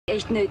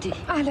echt nötig.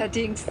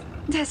 Allerdings.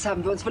 Das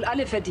haben wir uns wohl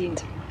alle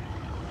verdient.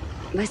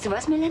 Weißt du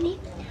was, Melanie?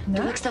 Na?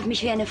 Du wirkst auf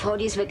mich wie eine Frau,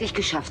 die es wirklich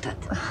geschafft hat.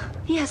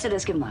 Wie hast du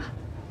das gemacht?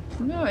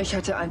 Ja, ich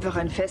hatte einfach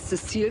ein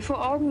festes Ziel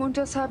vor Augen und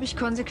das habe ich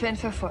konsequent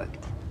verfolgt.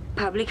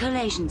 Public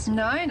Relations.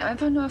 Nein,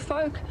 einfach nur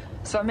Erfolg.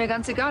 Es war mir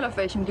ganz egal, auf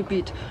welchem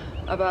Gebiet.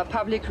 Aber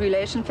Public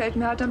Relation fällt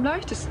mir halt am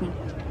leichtesten.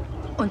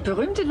 Und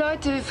berühmte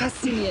Leute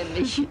faszinieren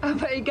mich.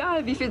 Aber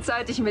egal, wie viel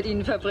Zeit ich mit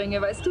ihnen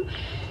verbringe, weißt du?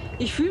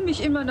 Ich fühle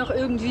mich immer noch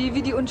irgendwie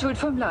wie die Unschuld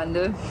vom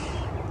Lande.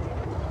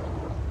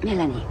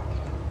 Melanie,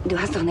 du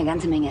hast doch eine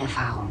ganze Menge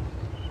Erfahrung.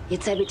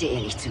 Jetzt sei bitte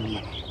ehrlich zu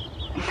mir.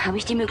 Habe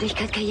ich die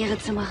Möglichkeit, Karriere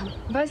zu machen?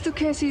 Weißt du,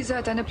 Cassie,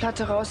 seit deine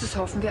Platte raus ist,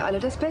 hoffen wir alle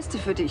das Beste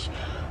für dich.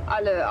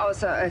 Alle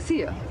außer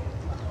Hier.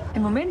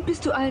 Im Moment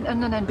bist du allen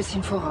anderen ein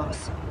bisschen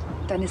voraus.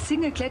 Deine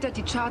Single klettert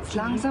die Charts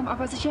langsam,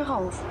 aber sicher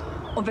rauf.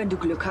 Und wenn du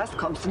Glück hast,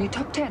 kommst du in die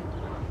Top 10.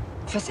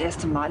 Fürs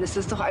erste Mal ist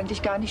es doch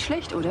eigentlich gar nicht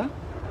schlecht, oder?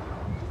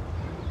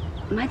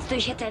 Meinst du,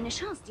 ich hätte eine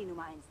Chance, die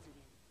Nummer 1 zu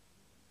werden?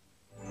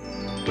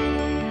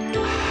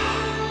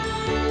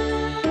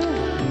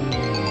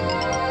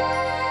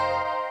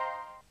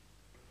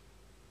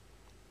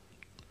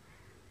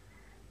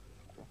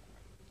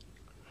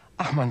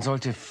 Ach, man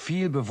sollte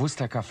viel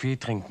bewusster Kaffee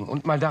trinken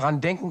und mal daran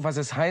denken, was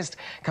es heißt,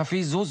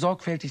 Kaffee so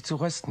sorgfältig zu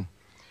rösten.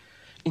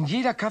 In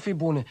jeder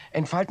Kaffeebohne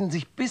entfalten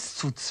sich bis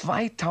zu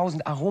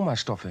 2000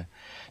 Aromastoffe.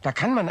 Da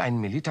kann man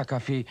einen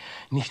Melitta-Kaffee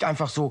nicht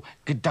einfach so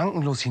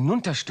gedankenlos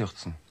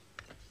hinunterstürzen.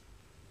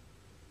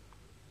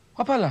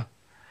 Hoppala,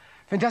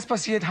 wenn das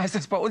passiert, heißt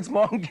es, bei uns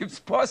morgen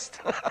gibt's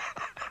Post.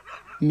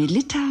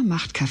 Melitta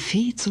macht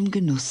Kaffee zum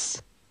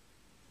Genuss.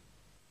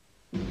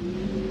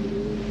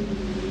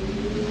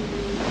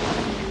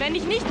 Wenn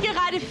ich nicht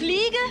gerade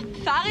fliege,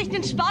 fahre ich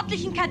den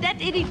sportlichen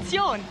Kadett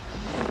Edition.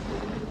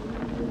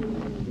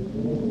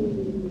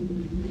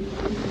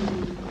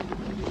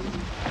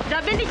 Da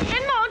bin ich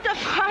immer unter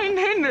freiem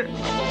Himmel.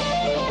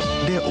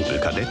 Der Opel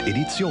Kadett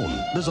Edition.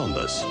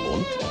 Besonders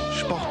und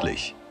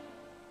sportlich.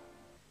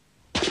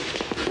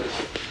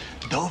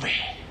 Dove?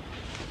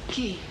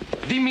 Chi?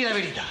 Dimmi la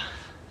verità.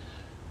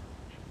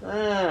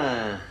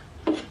 Ah,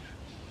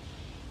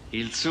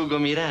 il sugo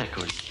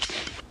Miracoli.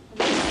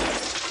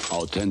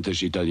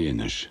 Authentisch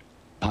italienisch.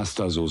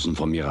 Pastasoßen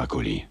von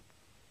Miracoli.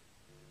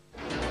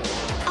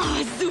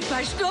 Oh,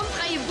 super,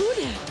 sturmfreie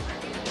Bude.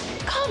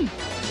 Komm.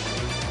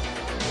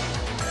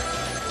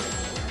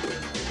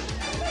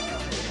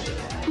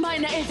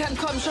 Meine Eltern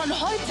kommen schon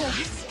heute.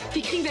 Was?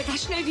 Wie kriegen wir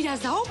das schnell wieder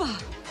sauber?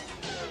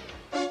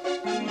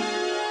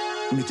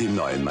 Mit dem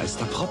neuen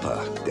Meister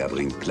Propper. Der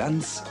bringt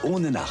Glanz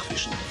ohne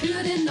Nachwischen.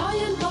 Für den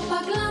neuen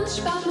Propper Glanz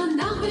spart man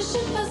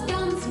Nachwischen fast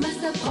ganz.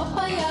 Meister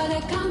Propper, ja,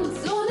 der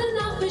kann's. Ohne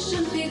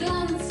Nachwischen viel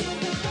Glanz.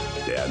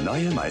 Der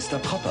neue Meister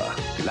Propper.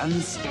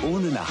 Glanz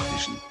ohne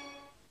Nachwischen.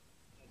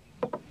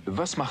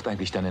 Was macht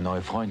eigentlich deine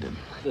neue Freundin?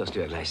 Wirst du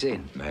ja gleich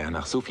sehen. Naja,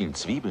 nach so vielen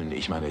Zwiebeln,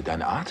 ich meine,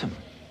 dein Atem.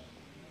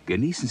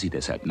 Genießen Sie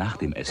deshalb nach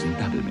dem Essen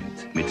Double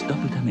Mint. Mit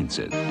doppelter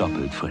Minze,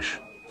 doppelt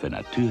frisch. Für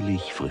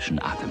natürlich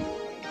frischen Atem.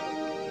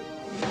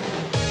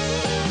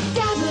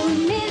 Double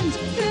Mint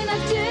für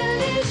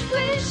natürlich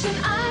frischen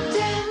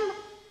Atem.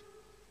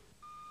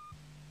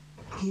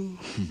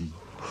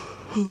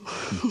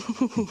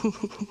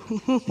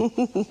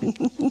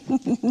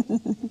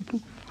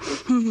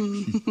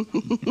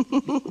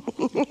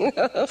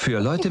 Für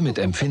Leute mit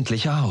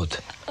empfindlicher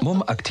Haut.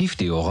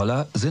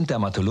 Mumm-Aktiv-Deo-Roller sind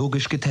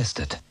dermatologisch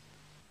getestet.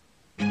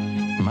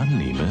 Man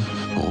nehme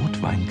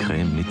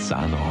Rotweincreme mit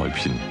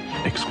Sahnehäubchen.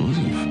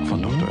 Exklusiv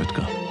von Dr.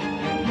 Oetker.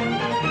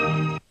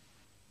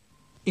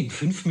 In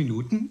 5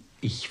 Minuten?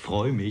 Ich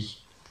freue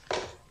mich.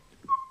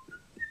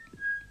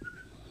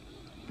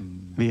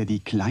 Wer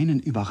die kleinen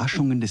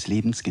Überraschungen des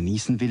Lebens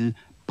genießen will,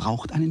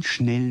 braucht einen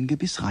schnellen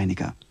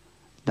Gebissreiniger.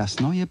 Das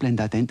neue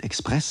Blenderdent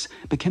Express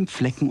bekämpft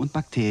Flecken und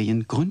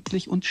Bakterien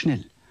gründlich und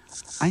schnell.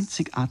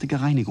 Einzigartige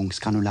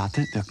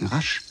Reinigungsgranulate wirken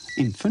rasch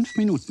in 5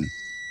 Minuten.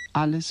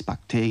 Alles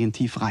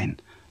bakterientief rein.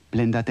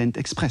 Blenderdent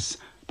Express.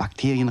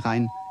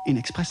 Bakterienrein in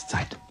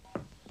Expresszeit.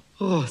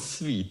 Oh,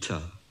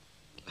 Sweeter.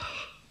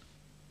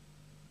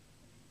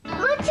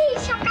 Mutti,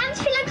 ich habe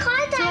ganz viele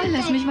Kräuter. So,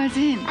 lass mich mal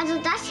sehen. Also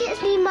das hier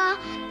ist lieber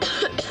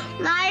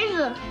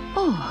Malve.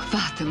 Oh,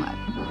 warte mal.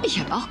 Ich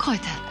habe auch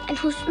Kräuter. Ein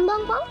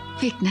Hustenbonbon?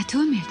 Wirkt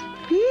naturmild.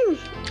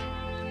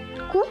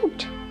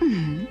 Gut.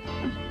 Mhm.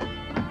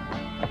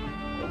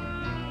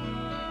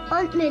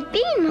 Und mit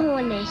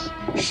Bienenhonig.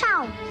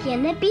 Schau, hier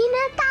eine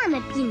Biene, da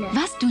eine Biene.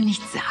 Was du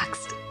nicht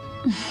sagst.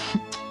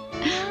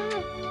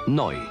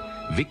 Neu.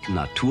 Wick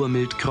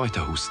Naturmild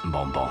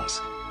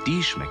Kräuterhustenbonbons.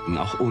 Die schmecken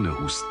auch ohne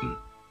Husten.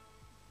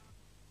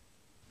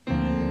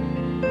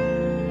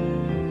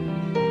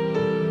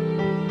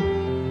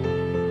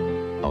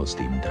 Aus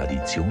dem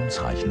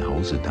traditionsreichen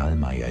Hause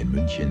Dahlmeier in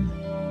München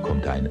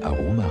kommt ein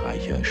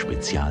aromareicher,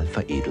 spezial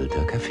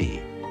veredelter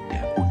Kaffee,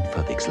 der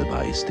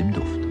unverwechselbar ist im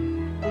Duft.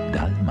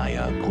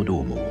 Dahlmeier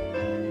Prodomo.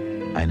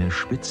 Eine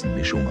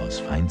Spitzenmischung aus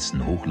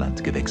feinsten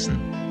Hochlandgewächsen,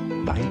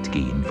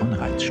 weitgehend von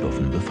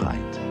Reizstoffen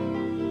befreit.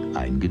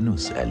 Ein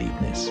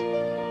Genusserlebnis.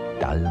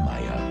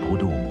 Dahlmeier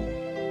Prodomo.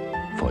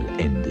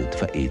 vollendet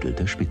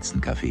veredelter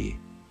Spitzenkaffee.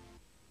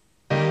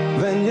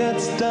 Wenn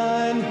jetzt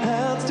dein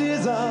Herz dir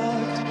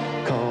sagt,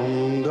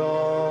 komm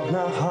doch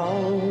nach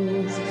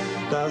Haus,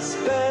 das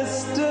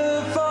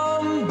Beste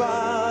vom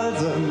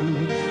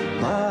Balsam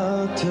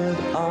wartet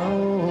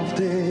auf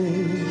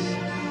dich.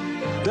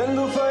 Denn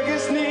du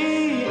vergisst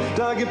nie,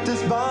 da gibt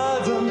es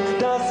Balsam,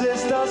 das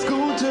ist das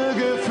gute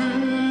Gefühl.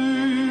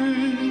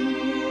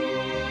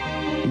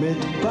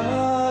 Mit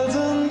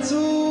Balsam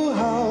zu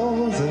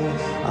Hause,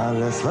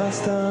 alles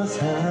was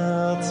das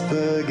Herz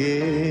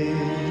begehrt.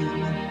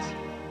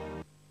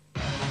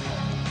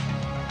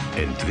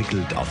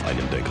 Entwickelt auf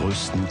einem der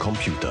größten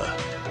Computer.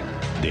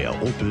 Der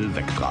Opel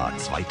Vectra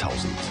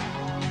 2000.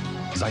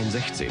 Sein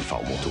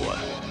 16V-Motor.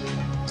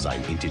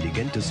 Sein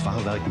intelligentes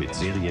Fahrwerk mit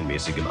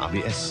serienmäßigem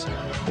ABS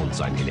und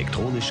sein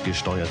elektronisch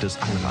gesteuertes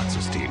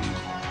Allradsystem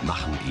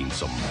machen ihn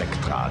zum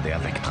Vectra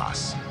der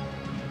Vectras.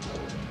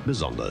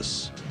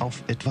 Besonders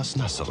auf etwas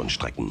nasseren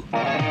Strecken.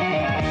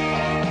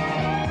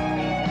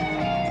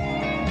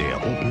 Der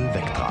Opel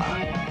Vectra.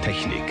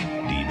 Technik,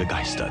 die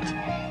begeistert.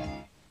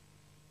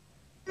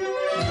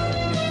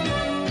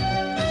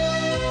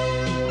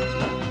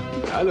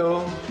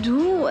 Hallo.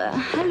 Du,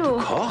 hallo.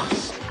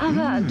 Kochst?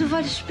 Aber du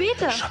wolltest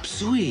später. Chop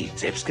Suey,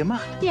 selbst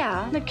gemacht?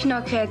 Ja, mit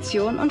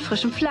Knorr-Kreation und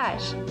frischem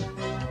Fleisch.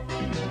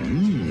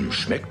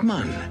 Schmeckt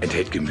man.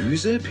 Enthält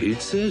Gemüse,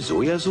 Pilze,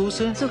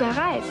 Sojasauce. Sogar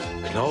Reis.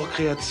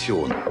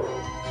 Knorr-Kreation.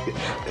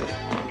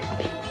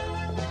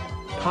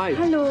 Hi.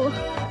 Hallo,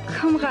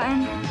 komm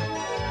rein.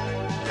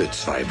 Für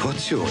 2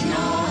 Portionen.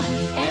 Knorr,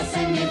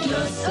 Essen mit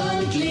Lust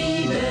und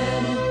Liebe.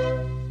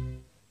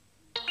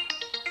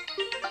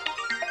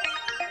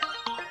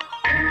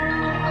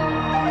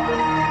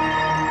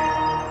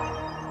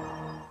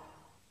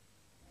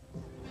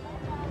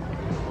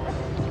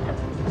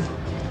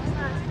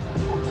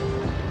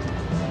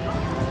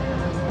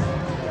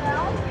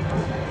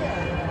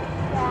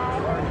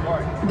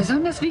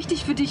 Besonders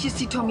wichtig für dich ist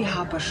die Tommy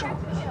Harper Show.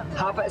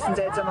 Harper ist ein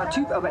seltsamer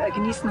Typ, aber er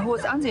genießt ein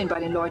hohes Ansehen bei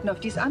den Leuten, auf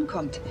die es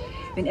ankommt.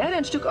 Wenn er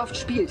dein Stück oft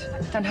spielt,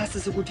 dann hast du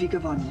so gut wie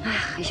gewonnen.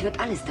 Ach, ich würde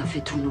alles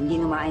dafür tun, um die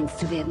Nummer 1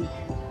 zu werden.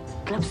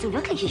 Glaubst du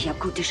wirklich, ich habe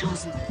gute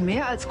Chancen?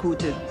 Mehr als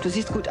gute. Du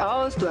siehst gut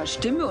aus, du hast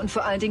Stimme und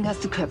vor allen Dingen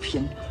hast du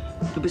Köpfchen.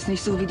 Du bist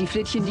nicht so wie die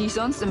Flittchen, die ich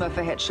sonst immer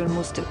verhätscheln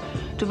musste.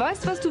 Du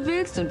weißt, was du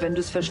willst und wenn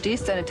du es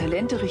verstehst, deine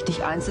Talente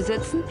richtig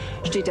einzusetzen,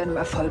 steht deinem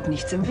Erfolg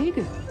nichts im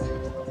Wege.